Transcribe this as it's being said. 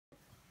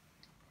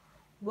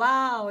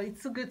Wow,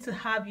 it's so good to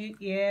have you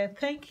here.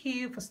 Thank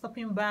you for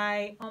stopping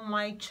by on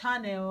my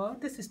channel.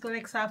 This is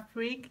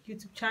Tolexafrik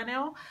YouTube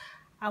channel.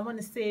 I want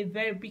to say a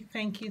very big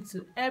thank you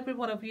to every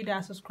one of you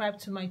that subscribed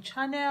to my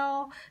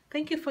channel.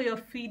 Thank you for your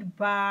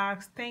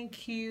feedbacks.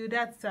 Thank you.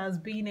 That has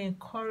been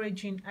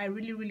encouraging. I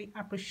really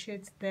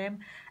appreciate them.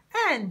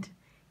 And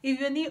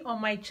if you're new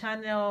on my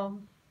channel,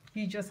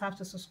 you just have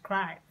to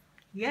subscribe.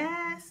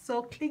 Yes,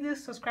 so click the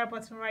subscribe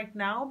button right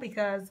now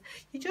because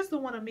you just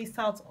don't want to miss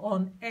out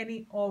on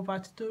any of our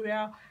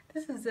tutorial.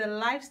 This is a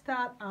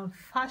lifestyle and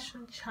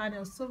fashion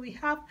channel, so we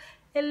have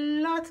a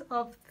lot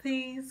of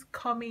things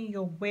coming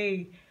your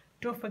way.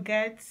 Don't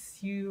forget,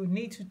 you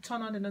need to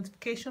turn on the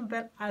notification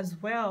bell as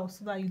well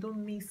so that you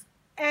don't miss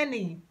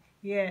any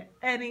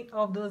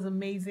of those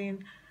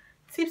amazing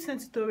tips and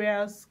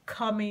tutorials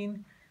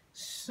coming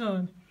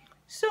soon.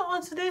 So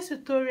on today's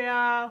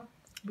tutorial,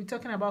 we're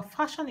talking about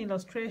fashion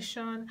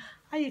illustration,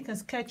 how you can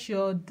sketch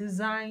your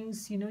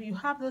designs. You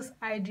have those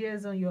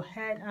ideas on your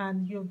head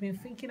and you've been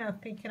thinking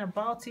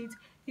about it.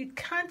 You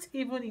can't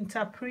even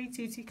interpret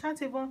it, you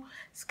can't even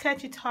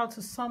sketch it out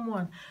to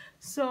someone.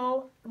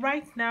 So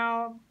right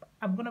now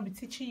I'm going to be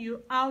teaching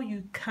you how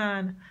you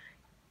can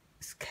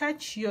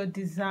sketch your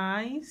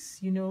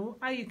designs,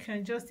 how you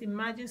can just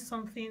imagine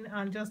something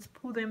and just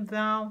put them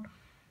down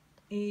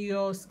in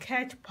your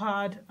sketch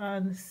pad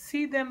and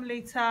see them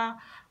later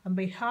and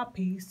be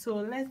happy. So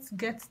let's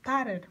get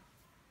started.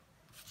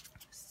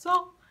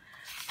 So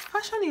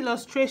fashion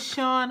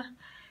illustration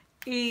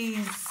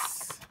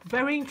is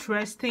very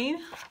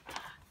interesting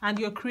and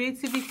your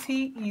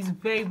creativity is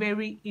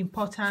very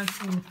important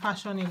in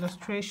fashion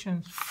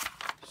illustration.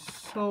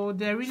 So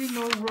there really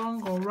no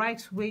wrong or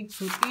right way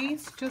to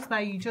it, just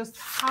that you just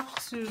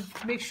have to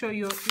make sure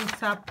you're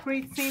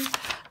interpreting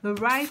the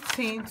right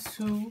thing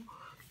to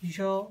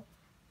your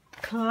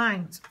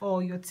client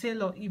or your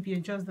tailor if you're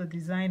just the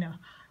designer.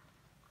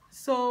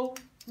 So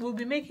we'll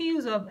be making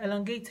use of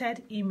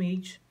elongated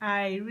image.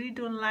 I really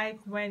don't like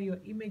when your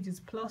image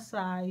is plus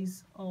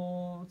size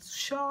or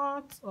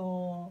short,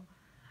 or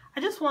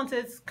I just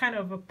wanted kind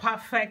of a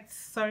perfect,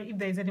 sorry if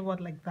there's any word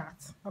like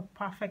that, a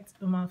perfect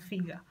human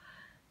figure.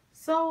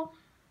 So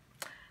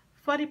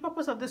for the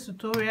purpose of this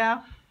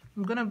tutorial,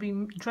 I'm going to be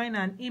drawing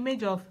an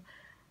image of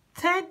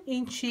 10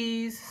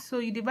 inches. So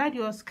you divide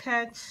your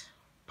sketch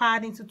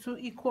pad into 2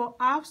 equal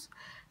halves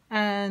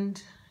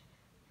and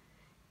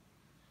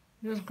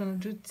I'm just going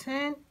to do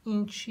 10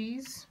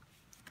 inches.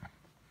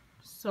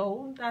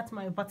 So that's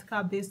my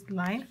vertical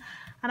baseline,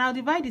 and I'll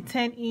divide the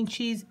 10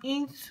 inches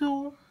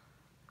into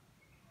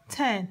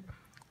 10.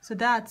 So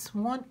that's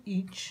 1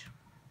 inch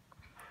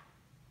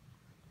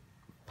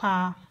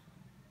per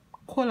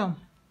column.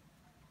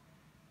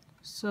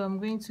 So I'm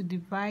going to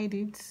divide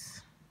it.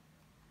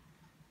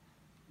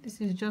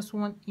 This is just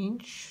 1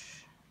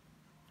 inch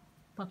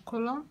per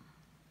column.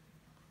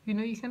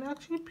 You can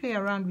actually play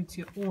around with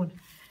your own,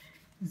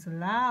 it's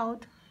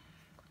allowed.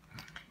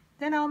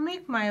 Then I'll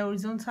make my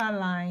horizontal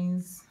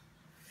lines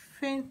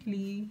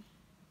faintly.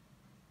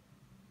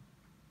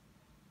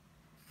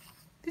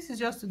 This is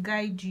just to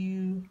guide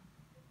you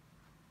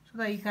so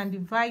that you can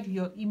divide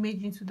your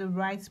image into the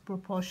right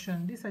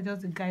proportion. These are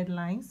just the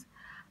guidelines.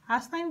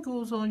 As time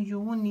goes on,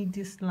 you won't need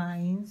these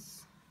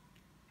lines.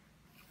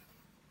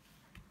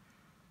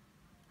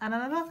 And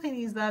another thing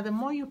is that the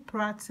more you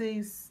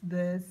practice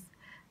this,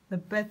 the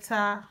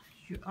better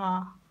you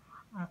are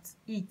at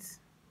it.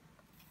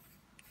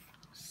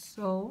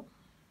 So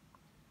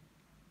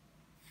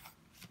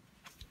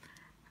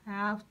I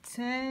have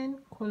 10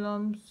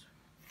 columns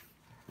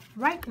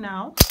right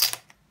now.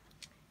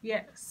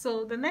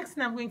 So the next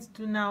thing I'm going to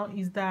do now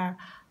is that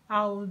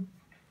I'll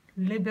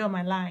label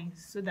my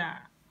lines so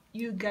that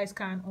you guys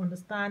can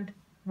understand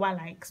while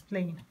I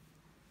explain.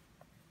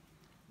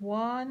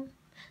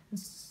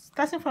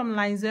 Starting from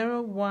line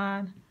 0,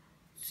 1,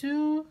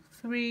 2,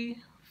 3,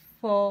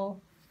 4,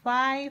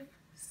 5,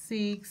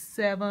 6,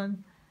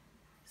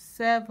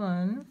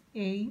 7,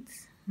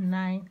 8,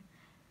 9,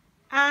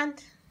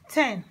 and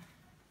 10.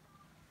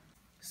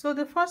 So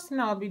the first thing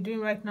I'll be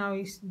doing right now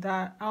is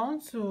that I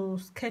want to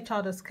sketch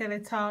out a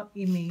skeletal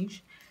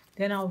image,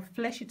 then I'll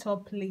flesh it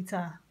up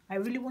later. I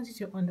really want you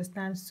to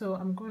understand, so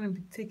I'm going to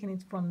be taking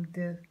it from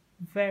the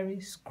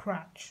very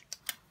scratch.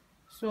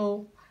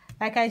 So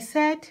like I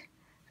said,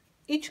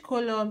 each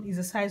column is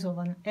the size of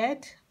an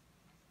head.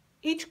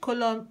 Each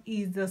column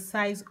is the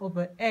size of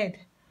a head.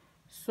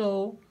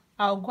 So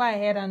I'll go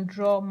ahead and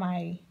draw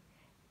my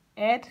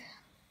head.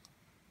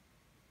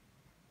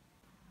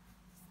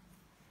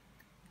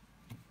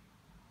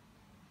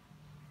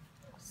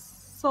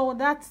 So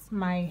that's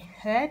my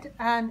head,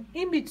 and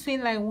in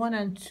between line 1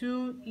 and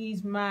 2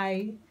 is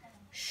my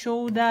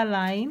shoulder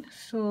line.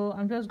 So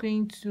I'm just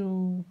going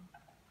to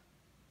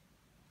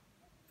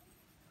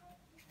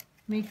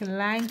make a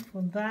line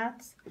for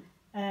that,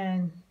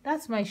 and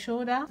that's my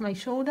shoulder.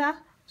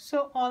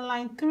 So on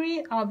line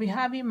 3 I'll be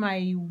having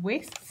my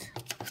waist.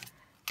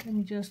 Let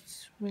me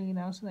just bring it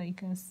out so that you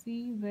can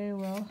see very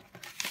well.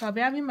 So I'll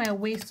be having my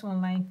waist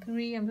on line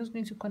 3. I'm just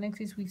going to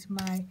connect it with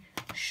my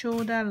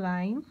shoulder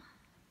line.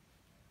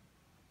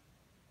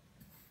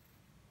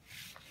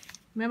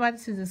 Remember,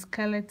 this is a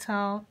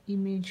skeletal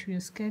image we're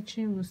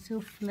sketching. We'll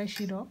still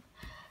flesh it up.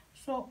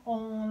 So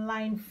on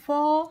line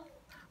 4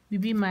 will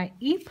be my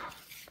hip.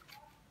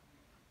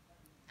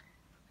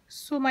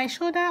 So my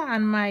shoulder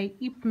and my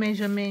hip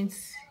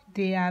measurements,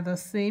 they are the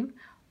same.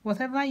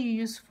 Whatever you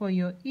use for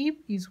your hip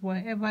is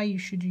whatever you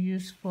should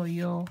use for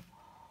your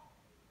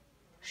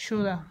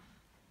shoulder.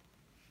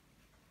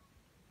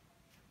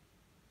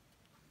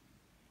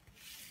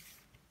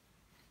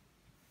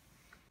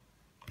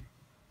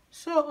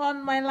 So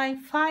on my line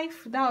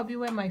 5, that will be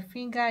where my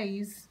finger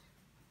is.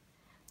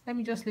 Let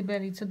me just label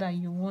it so that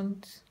you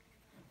won't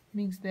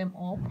mix them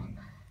up.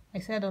 I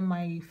said on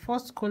my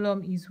first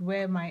column is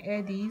where my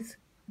head is.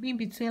 In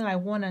between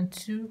line 1 and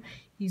 2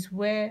 is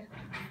where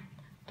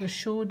the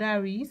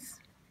shoulder is.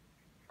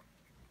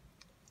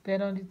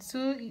 Then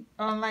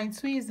on line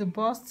 2 is the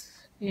bust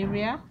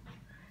area.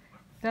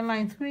 Then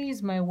line 3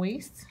 is my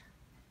waist.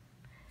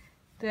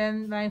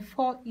 Then line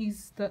 4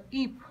 is the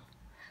hip.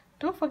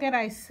 Don't forget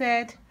I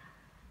said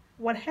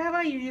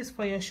whatever you use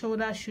for your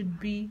shoulder should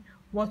be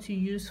what you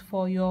use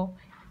for your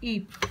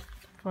hip.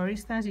 For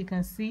instance, you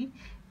can see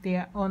they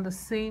are on the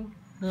same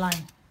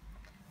line.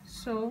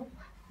 So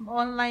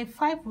on line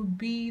 5 would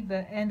be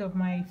the end of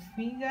my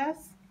fingers.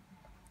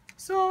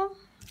 So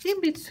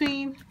in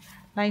between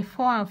line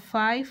 4 and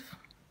 5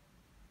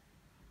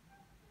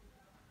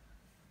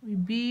 will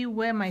be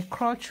where my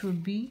crotch will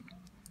be.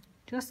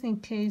 Just in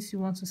case you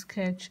want to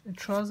sketch a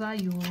trouser,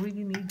 you will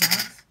really need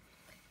that.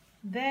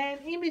 Then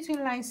in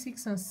between line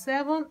 6 and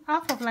 7,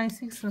 half of line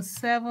 6 and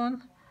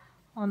 7,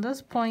 on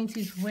this point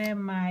is where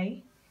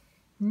my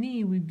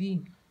knee will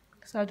be.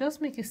 So I'll just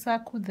make a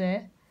circle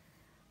there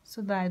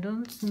so that I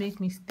don't make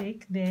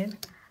mistake. Then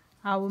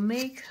I will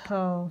make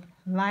a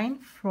line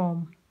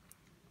from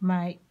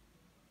my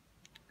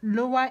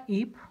lower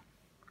hip.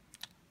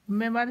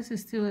 Remember, this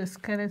is still a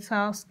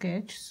skeletal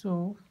sketch,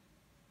 so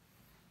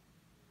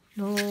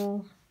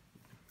no.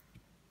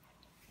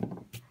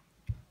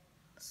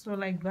 So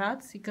like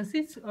that, you can see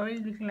it's already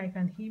looking like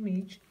an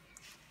image.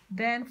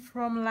 Then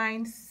from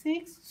line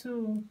 6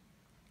 to,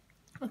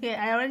 okay,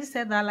 I already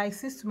said that line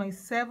 6 to my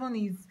 7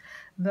 is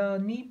the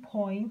knee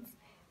point.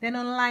 Then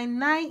on line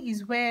 9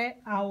 is where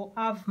I'll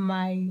have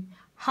my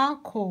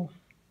ankle.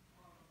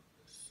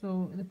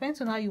 So it depends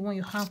on how you want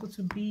your ankle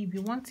to be. If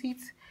you want it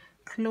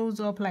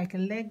close up like a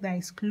leg that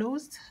is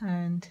closed,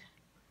 and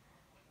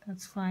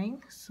that's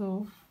fine.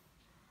 So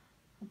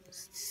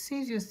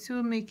since you're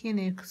still making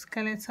a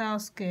skeletal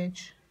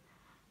sketch,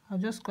 I'll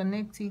just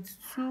connect it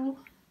to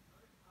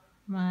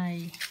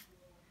my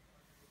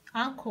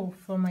ankle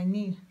for my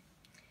knee.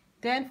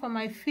 Then for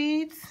my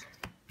feet,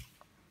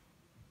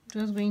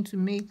 just going to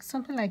make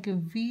something like a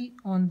V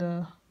on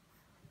the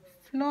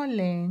floor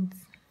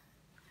length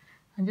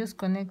and just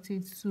connect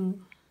it to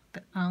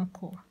the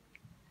ankle.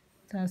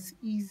 That's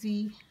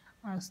easy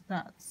as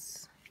that.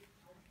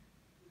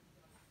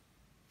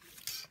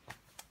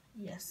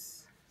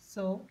 Yes,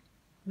 so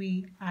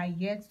we are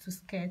yet to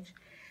sketch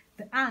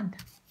the hand.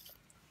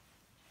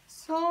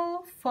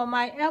 So for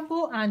my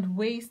elbow and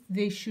waist,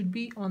 they should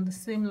be on the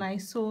same line.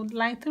 So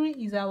line 3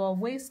 is our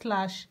waist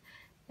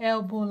 /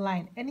 elbow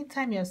line.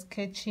 Anytime you're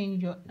sketching,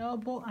 your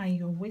elbow and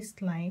your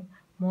waistline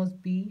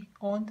must be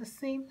on the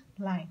same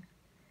line.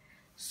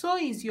 So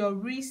is your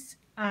wrist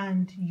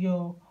and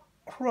your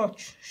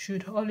crotch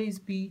should always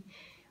be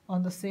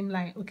on the same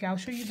line. Okay, I'll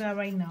show you that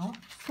right now.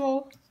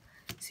 So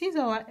since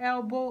our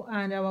elbow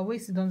and our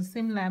waist is on the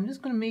same line, I'm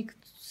just going to make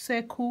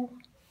circle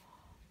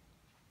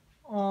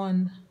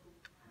on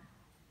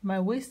my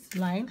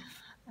waistline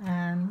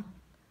and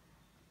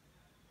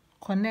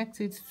connect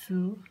it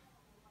to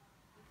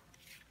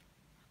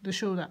the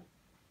shoulder.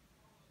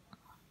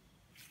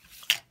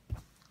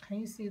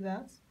 Can you see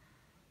that?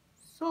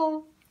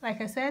 So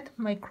like I said,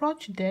 my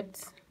crotch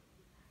depth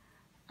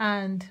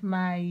and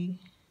my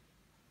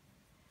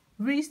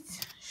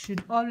wrist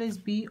should always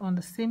be on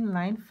the same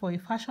line for a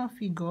fashion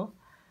figure.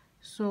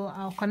 So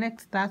I'll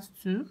connect that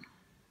too.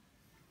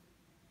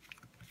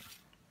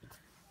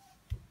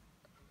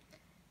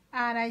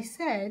 And I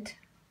said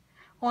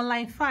on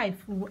line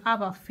 5 we will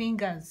have our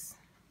fingers.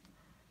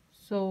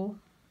 So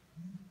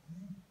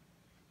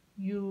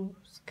you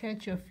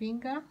sketch your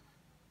finger.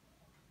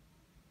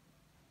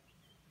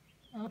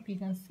 I hope you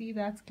can see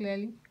that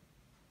clearly.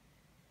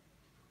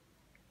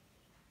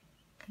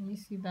 Can you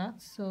see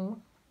that?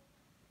 So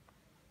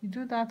you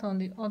do that on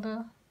the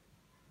other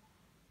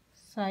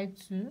side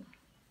too.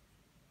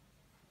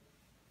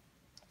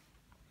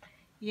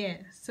 Yeah,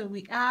 so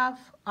we have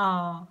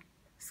our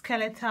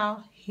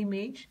skeletal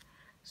image.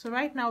 So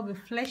right now we're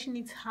fleshing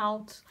it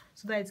out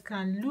so that it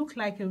can look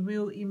like a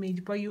real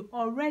image, but you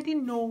already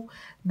know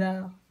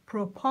the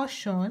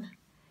proportion.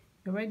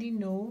 You already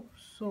know.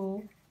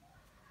 So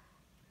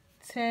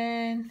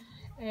 10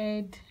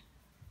 head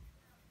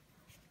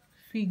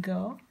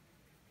figure.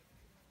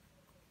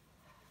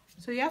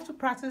 So you have to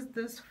practice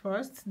this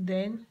first,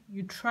 then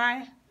you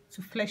try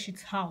to flesh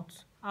it out.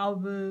 I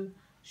will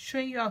show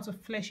you how to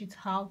flesh it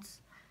out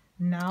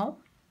now.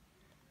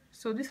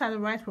 So these are the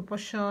right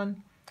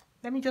proportion.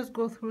 Let me just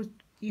go through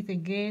it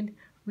again.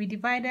 we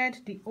divided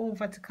the whole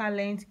vertical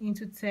length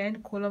into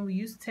 10 column. We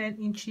used 10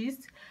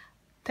 inches,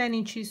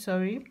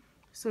 sorry.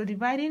 So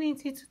dividing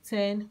it into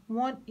 10,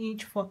 1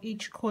 inch for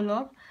each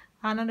column.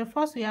 And on the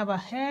first we have a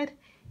head.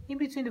 In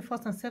between the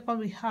first and second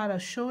we had a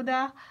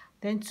shoulder,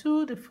 then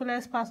 2 the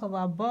fullest part of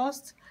our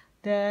bust,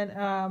 then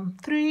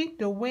 3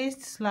 the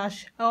waist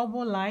 / elbow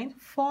line,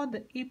 4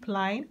 the hip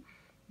line,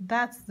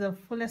 that's the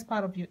fullest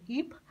part of your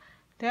hip,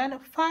 then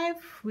 5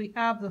 we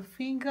have the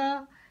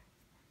finger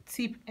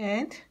tip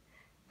end,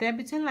 then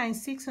between line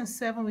 6 and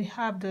 7 we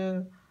have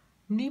the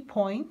knee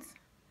point,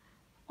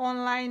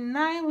 on line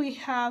 9 we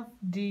have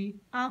the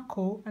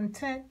ankle, and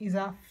 10 is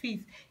our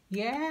feet.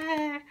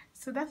 Yeah,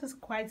 so that is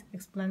quite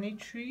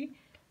explanatory.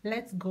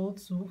 Let's go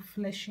to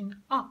fleshing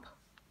up.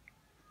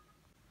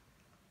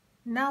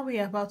 Now we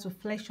are about to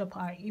flesh up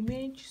our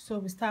image. So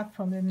we start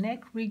from the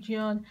neck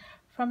region.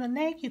 From the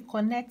neck you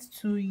connect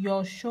to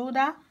your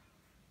shoulder.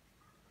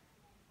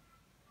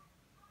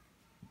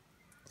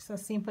 It's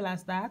as simple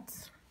as that.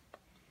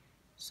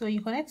 So you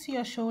connect to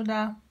your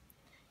shoulder,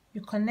 you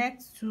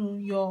connect to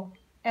your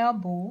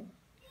elbow.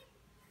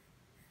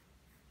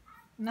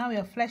 Now we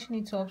are fleshing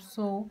it up,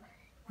 so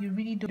you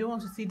really don't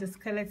want to see the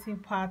skeleton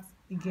part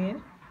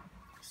again.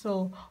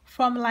 So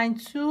from line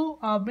 2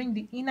 I'll bring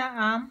the inner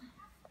arm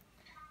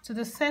to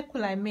the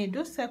circle I made.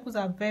 Those circles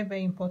are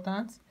very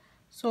important.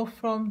 So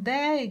from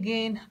there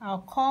again I'll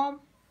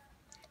come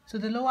to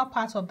the lower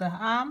part of the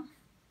arm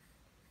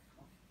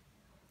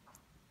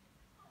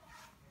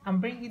and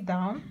bring it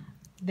down.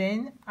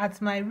 Then at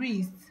my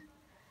wrist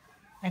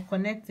I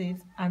connect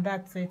it, and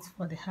that's it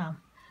for the arm.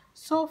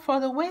 So for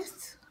the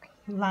waist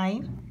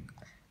line,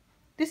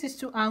 this is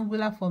too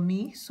angular for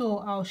me, so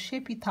I'll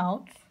shape it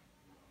out.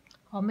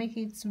 I'll make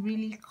it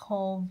really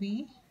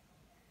curvy.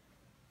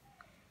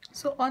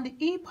 So on the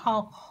hip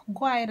I'll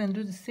go ahead and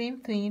do the same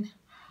thing.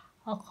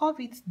 I'll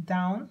curve it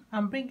down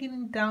and bring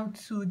it down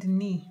to the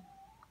knee.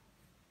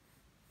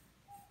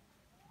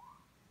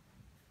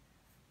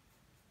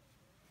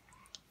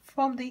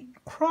 From the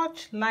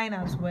crotch line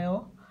as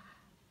well,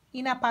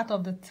 inner part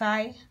of the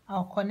thigh,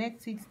 I'll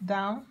connect it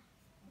down.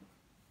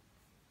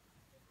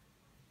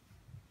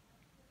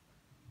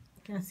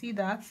 You can see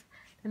that.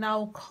 Then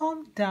I'll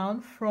come down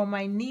from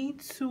my knee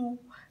to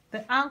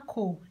the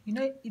ankle. You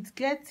know, it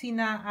gets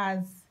thinner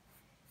as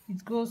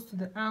it goes to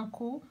the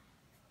ankle.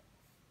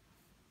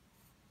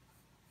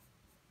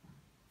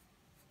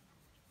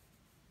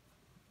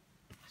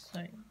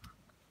 Sorry.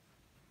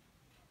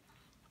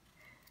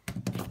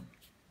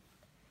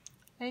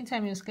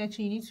 Anytime you're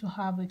sketching, you need to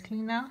have a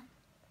cleaner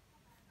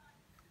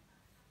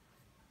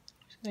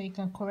so that you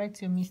can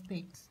correct your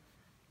mistakes.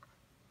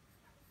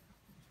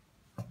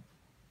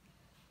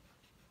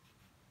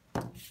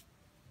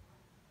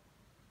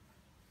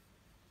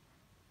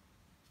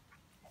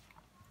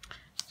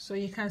 So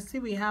you can see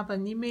we have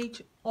an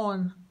image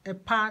on a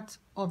part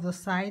of the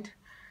side.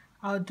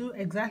 I'll do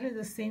exactly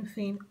the same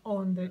thing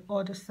on the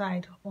other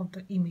side of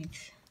the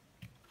image.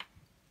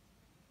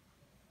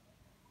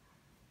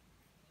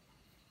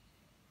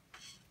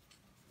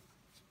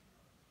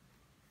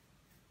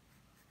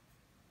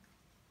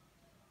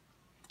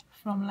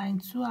 From line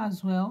 2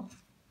 as well.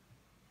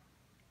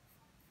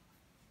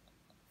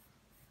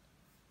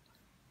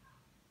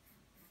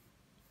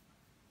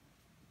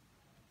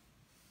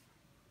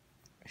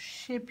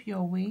 Shape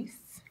your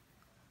waist,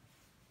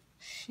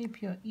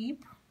 shape your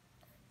hip,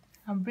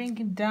 and bring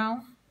it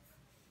down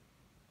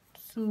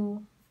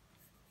to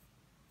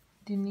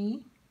the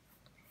knee.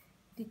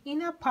 The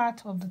inner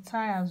part of the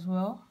thigh as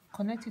well,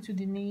 connect it to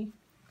the knee.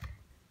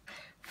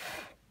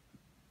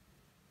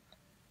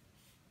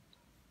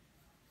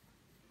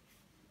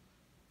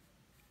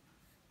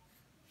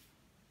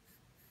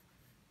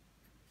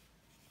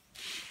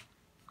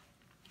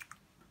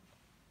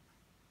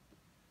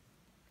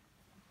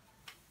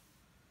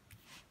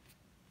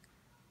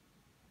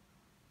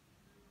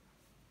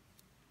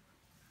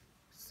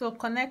 So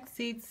connect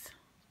it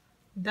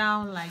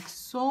down like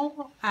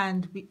so,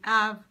 and we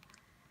have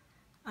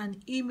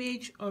an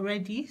image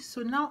already.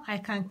 So now I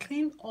can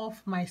clean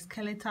off my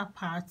skeletal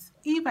parts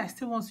if I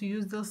still want to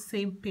use the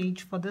same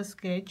page for the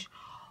sketch,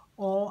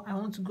 or I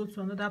want to go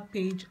to another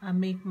page and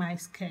make my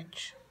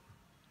sketch.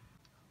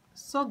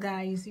 So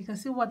guys, you can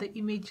see what the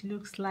image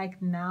looks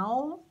like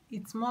now.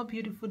 It's more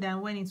beautiful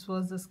than when it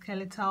was the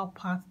skeletal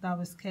part that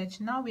we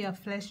sketched. Now we have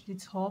fleshed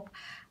it up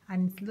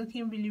and it's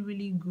looking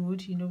really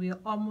good. You know, we're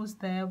almost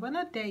there. We're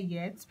not there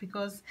yet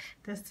because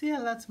there's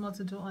still a lot more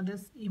to do on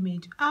this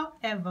image.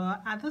 However,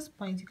 at this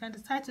point you can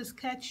decide to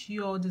sketch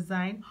your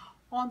design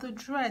on the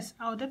dress.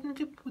 I'll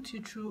definitely put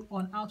you through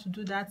on how to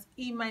do that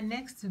in my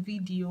next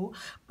video,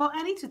 but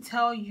I need to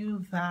tell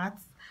you that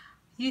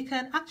you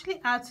can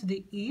actually add to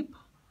the hip.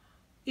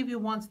 If you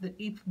want the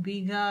hip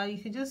bigger, you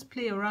can just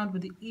play around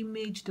with the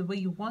image the way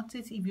you want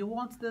it. If you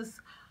want this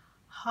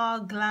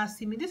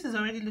hourglass image, this is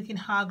already looking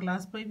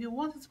hourglass, but if you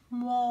want it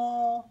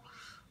more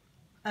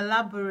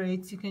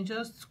elaborate, you can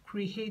just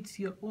create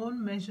your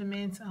own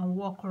measurements and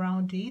work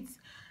around it.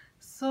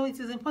 So it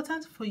is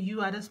important for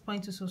you at this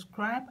point to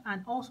subscribe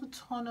and also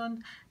turn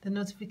on the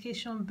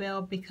notification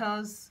bell,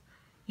 because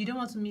You don't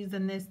want to miss the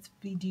next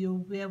video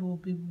where we'll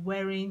be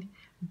wearing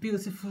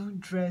beautiful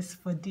dress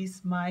for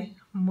this my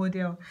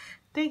model.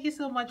 Thank you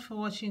so much for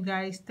watching,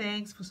 guys.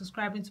 Thanks for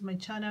subscribing to my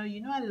channel.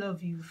 You know I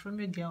love you. From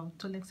your girl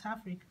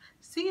Tolexafrik.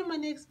 See you in my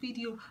next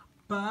video.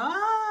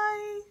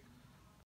 Bye.